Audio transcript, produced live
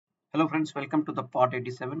Hello friends, welcome to the part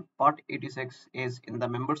 87. Part 86 is in the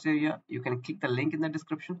members area. You can click the link in the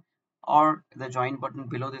description or the join button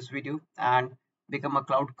below this video and become a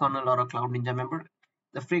cloud kernel or a cloud ninja member.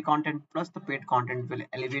 The free content plus the paid content will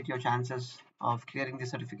elevate your chances of clearing the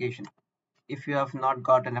certification. If you have not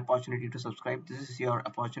got an opportunity to subscribe, this is your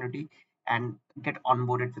opportunity and get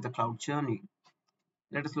onboarded with the cloud journey.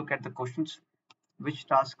 Let us look at the questions. Which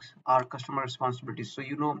tasks are customer responsibilities? So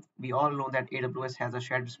we all know that AWS has a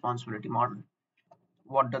shared responsibility model.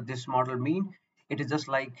 What does this model mean? It is just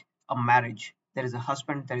like a marriage. There is a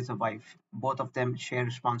husband, there is a wife. Both of them share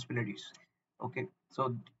responsibilities. Okay,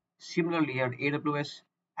 so similarly at AWS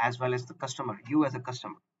as well as the customer, you as a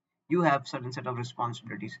customer, you have certain set of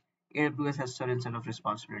responsibilities. AWS has certain set of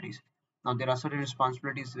responsibilities. Now there are certain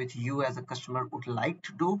responsibilities which you as a customer would like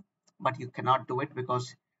to do, but you cannot do it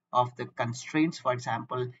because of the constraints. For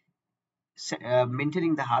example,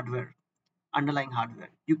 maintaining the hardware, underlying hardware.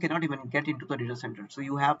 You cannot even get into the data center. So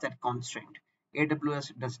you have that constraint.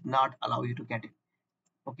 AWS does not allow you to get it.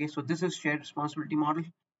 Okay, so this is shared responsibility model.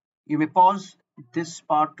 You may pause this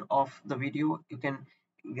part of the video. You can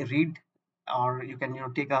read or you can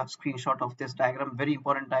take a screenshot of this diagram, very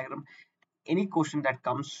important diagram. Any question that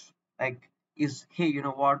comes like is, hey, you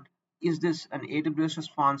know what, is this an AWS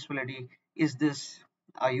responsibility? Is this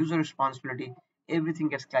a user responsibility? Everything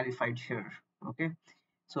gets clarified here. Okay,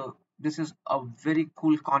 so this is a very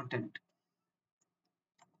cool content.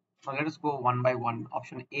 Now let us go one by one.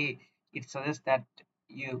 Option A, it suggests that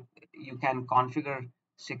you can configure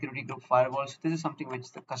security group firewalls. This is something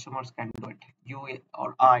which the customers can do it. You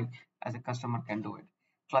or I as a customer can do it.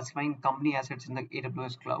 Classifying company assets in the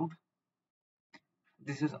AWS cloud.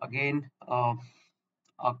 This is again a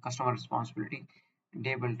customer responsibility.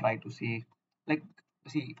 They will try to see, like,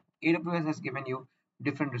 see, AWS has given you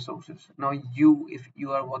different resources. Now if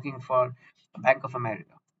you are working for Bank of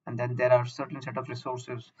America, and then there are certain set of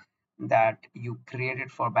resources that you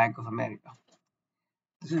created for Bank of America,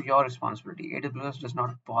 this is your responsibility. AWS does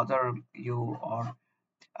not bother you, or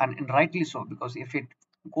and rightly so, because if it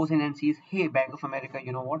goes in and sees, hey, Bank of America,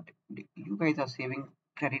 you know what, you guys are saving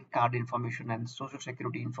credit card information and social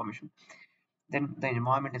security information, then the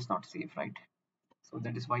environment is not safe, right? So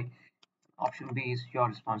that is why option B is your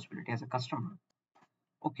responsibility as a customer.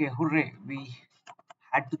 Okay, hooray, we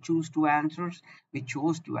had to choose two answers. We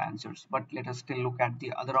chose two answers, but let us still look at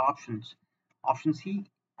the other options. Option C,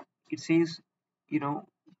 it says, you know,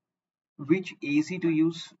 which AC to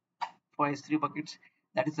use for S3 buckets.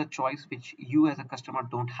 That is a choice which you as a customer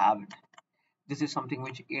don't have it. This is something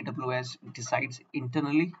which AWS decides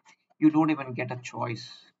internally. You don't even get a choice.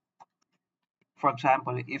 For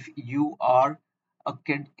example, if you are a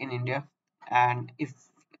kid in India and if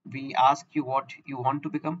we ask you what you want to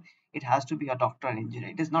become, it has to be a doctor and engineer.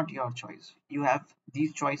 It is not your choice. You have,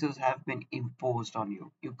 these choices have been imposed on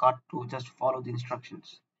you. You got to just follow the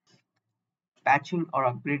instructions. Patching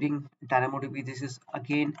or upgrading DynamoDB, this is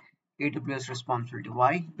again AWS responsibility.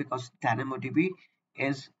 Why? Because DynamoDB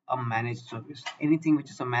is a managed service. Anything which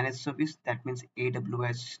is a managed service, that means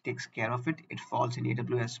AWS takes care of it. It falls in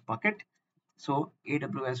AWS bucket. So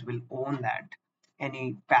AWS will own that,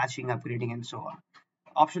 any patching, upgrading, and so on.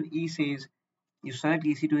 Option E says you select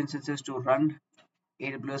EC2 instances to run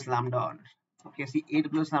AWS Lambda on. Okay, see,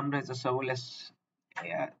 AWS Lambda is a serverless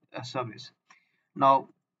service. Now,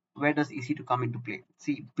 where does EC2 come into play?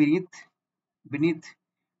 See, beneath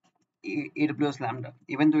AWS Lambda,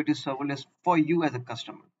 even though it is serverless for you as a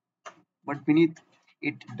customer, but beneath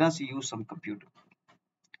it does use some compute.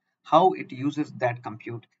 How it uses that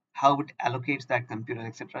compute, how it allocates that computer,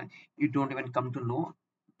 etc., you don't even come to know,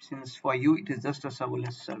 since for you it is just a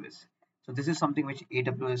serverless service. So this is something which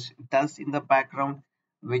AWS does in the background,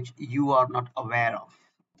 which you are not aware of.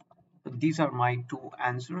 So these are my two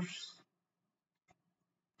answers.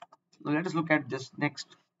 Now let us look at this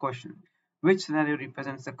next question. Which scenario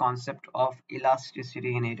represents the concept of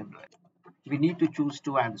elasticity in AWS? We need to choose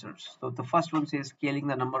two answers. So the first one says scaling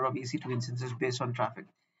the number of EC2 instances based on traffic.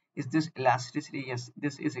 Is this elasticity? Yes,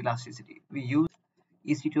 this is elasticity. We use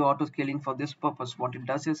EC2 auto scaling for this purpose. What it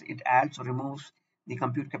does is it adds or removes the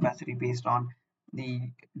compute capacity based on the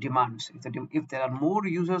demands. If there are more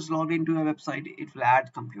users logged into a website, it will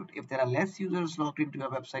add compute. If there are less users logged into a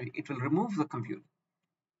website, it will remove the compute.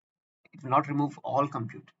 It will not remove all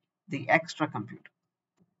compute, the extra compute.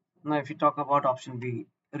 Now, if you talk about option B,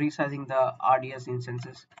 resizing the RDS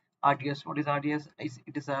instances. RDS, what is RDS?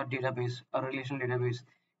 It is a database, a relational database.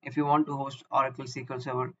 If you want to host Oracle SQL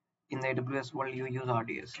Server in the AWS world, you use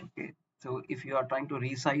RDS. Okay. So if you are trying to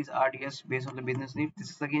resize RDS based on the business need, this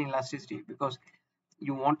is again elasticity, because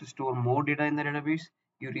you want to store more data in the database,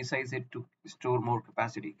 you resize it to store more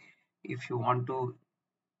capacity. If you want to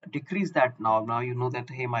decrease that, now you know that,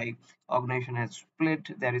 hey, my organization has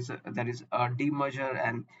split, there is a demerger,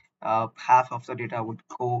 and half of the data would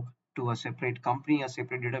go to a separate company, a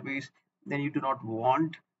separate database, then you do not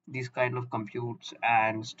want these kind of computes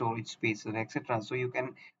and storage space and etc. So you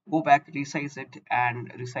can go back, resize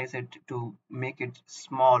it to make it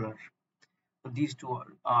smaller. So these two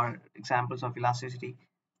are examples of elasticity.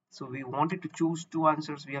 So we wanted to choose two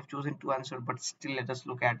answers, we have chosen two answers, but still let us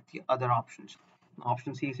look at the other options.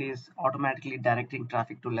 Option C says automatically directing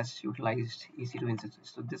traffic to less utilized EC2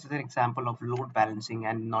 instances. So this is an example of load balancing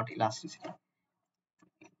and not elasticity.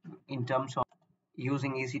 In terms of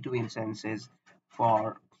using EC2 instances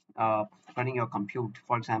for running your compute,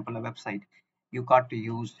 for example, a website, you got to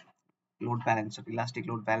use load balancer, elastic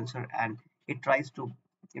load balancer, and it tries to,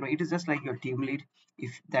 it is just like your team lead.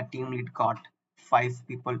 If that team lead got 5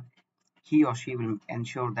 people, he or she will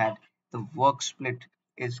ensure that the work split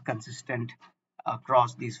is consistent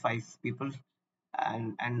across these 5 people,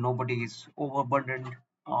 and nobody is overburdened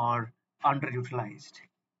or underutilized.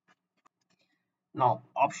 Now,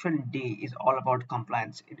 option D is all about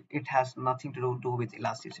compliance. It has nothing to do with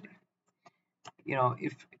elasticity.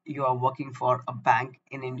 If you are working for a bank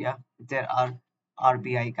in India, there are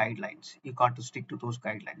RBI guidelines. You got to stick to those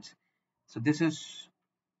guidelines. So this is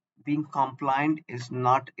being compliant is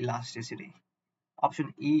not elasticity.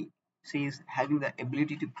 Option E says having the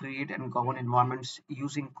ability to create and govern environments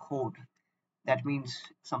using code. That means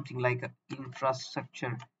something like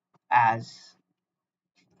infrastructure as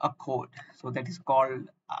a code. So that is called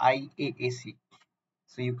IaaC.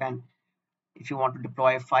 So you can, if you want to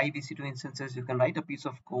deploy 5 EC2 instances, you can write a piece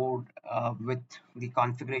of code with the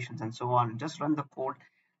configurations and so on. Just run the code.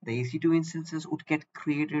 The EC2 instances would get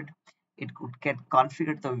created. It could get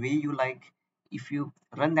configured the way you like. If you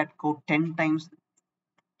run that code 10 times,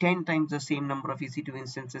 10 times the same number of EC2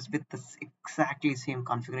 instances with the exactly same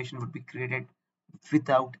configuration would be created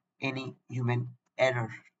without any human error.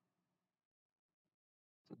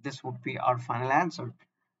 So this would be our final answer.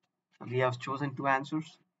 We have chosen two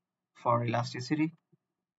answers for elasticity.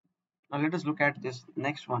 Now let us look at this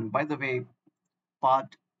next one. By the way,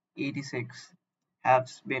 part 86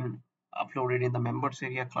 has been uploaded in the members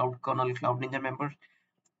area, Cloud Kernel, Cloud Ninja members.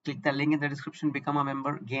 Click the link in the description, become a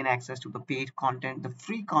member, gain access to the paid content. The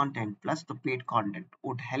free content plus the paid content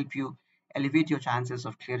would help you elevate your chances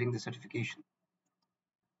of clearing the certification.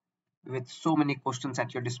 With so many questions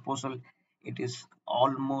at your disposal, it is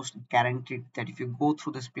almost guaranteed that if you go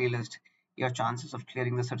through this playlist, your chances of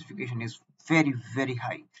clearing the certification is very, very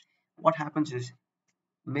high. What happens is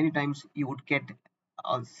many times you would get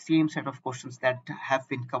a same set of questions that have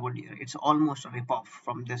been covered here. It's almost a rip-off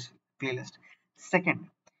from this playlist. Second,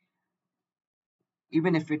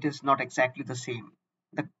 even if it is not exactly the same,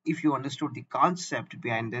 that if you understood the concept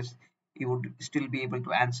behind this, you would still be able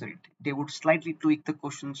to answer it. They would slightly tweak the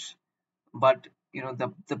questions, but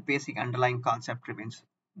the basic underlying concept remains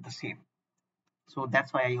the same. So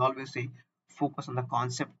that's why I always say focus on the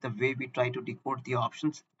concept, the way we try to decode the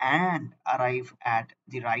options and arrive at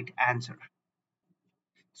the right answer.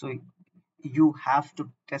 So you have to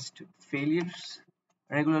test failures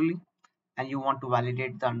regularly, and you want to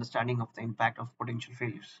validate the understanding of the impact of potential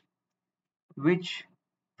failures. Which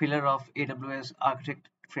pillar of AWS architect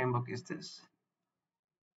framework is this?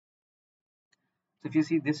 So if you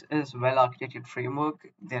see, this is well-architected framework.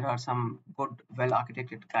 There are some good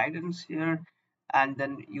well-architected guidance here, and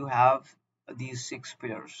then you have these 6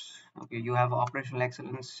 pillars. Okay, you have operational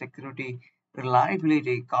excellence, security,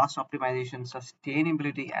 reliability, cost optimization,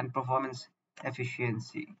 sustainability, and performance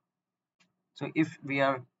efficiency. So if we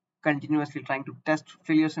are continuously trying to test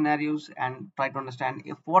failure scenarios and try to understand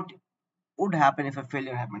if what would happen if a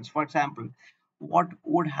failure happens. For example, what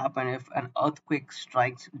would happen if an earthquake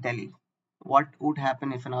strikes Delhi? What would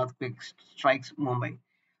happen if an earthquake strikes Mumbai?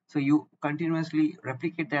 So you continuously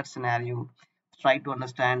replicate that scenario, try to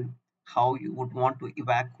understand how you would want to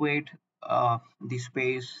evacuate the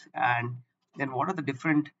space, and then what are the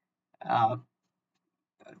different uh,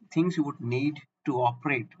 things you would need to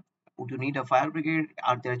operate. Would you need a fire brigade?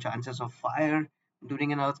 Are there chances of fire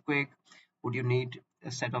during an earthquake? Would you need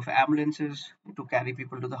a set of ambulances to carry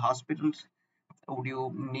people to the hospitals? Would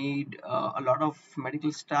you need a lot of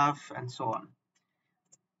medical staff and so on?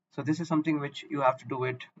 So this is something which you have to do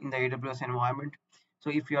it in the AWS environment. So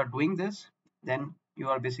if you are doing this, then you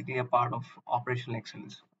are basically a part of operational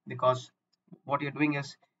excellence, because what you're doing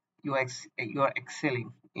is you are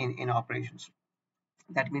excelling in operations.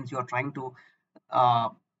 That means you are trying to uh,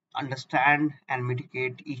 understand and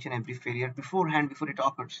mitigate each and every failure beforehand, before it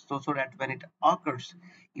occurs, so that when it occurs,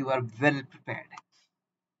 you are well prepared.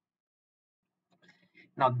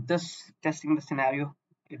 Now, this testing the scenario,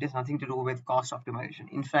 it has nothing to do with cost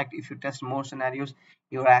optimization. In fact, if you test more scenarios,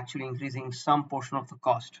 you're actually increasing some portion of the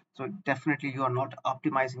cost. So definitely you are not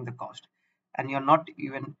optimizing the cost, and you're not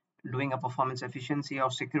even doing a performance efficiency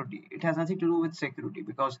or security. It has nothing to do with security,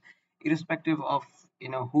 because irrespective of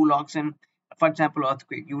who logs in, for example,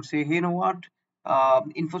 earthquake, you would say, hey, you know what,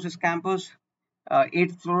 Infosys campus,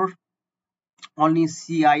 8th floor, only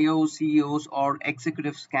CIOs, CEOs, or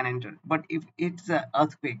executives can enter. But if it's an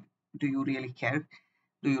earthquake, do you really care?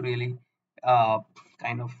 Do you really uh,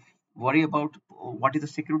 kind of worry about what is the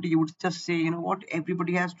security? You would just say, you know what,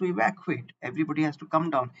 everybody has to evacuate, everybody has to come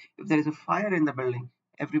down. If there is a fire in the building,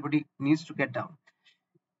 everybody needs to get down.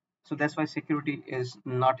 So that's why security is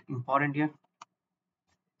not important here.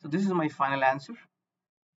 So this is my final answer.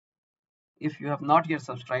 If you have not yet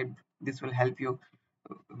subscribed, this will help you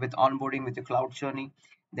with onboarding with your cloud journey.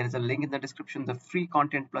 There is a link in the description. The free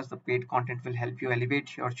content plus the paid content will help you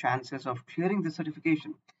elevate your chances of clearing the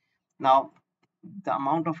certification. Now, the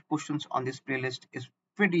amount of questions on this playlist is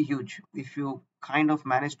pretty huge if you kind of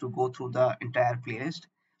manage to go through the entire playlist.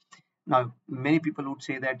 Now, many people would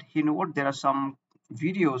say that, you know what, there are some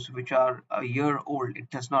videos which are a year old. It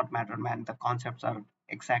does not matter, man. The concepts are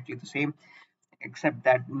exactly the same, except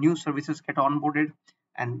that new services get onboarded.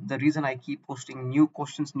 And the reason I keep posting new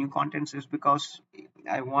questions, new contents, is because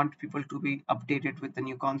I want people to be updated with the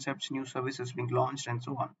new concepts, new services being launched, and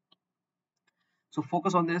so on. So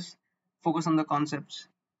focus on this, focus on the concepts,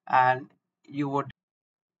 and you would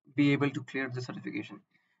be able to clear the certification.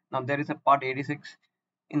 Now, there is a part 86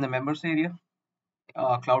 in the members area,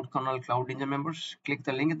 Cloud Kernel, Cloud Ninja members. Click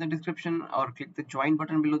the link in the description or click the join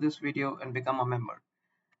button below this video and become a member.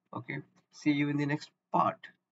 Okay, see you in the next part.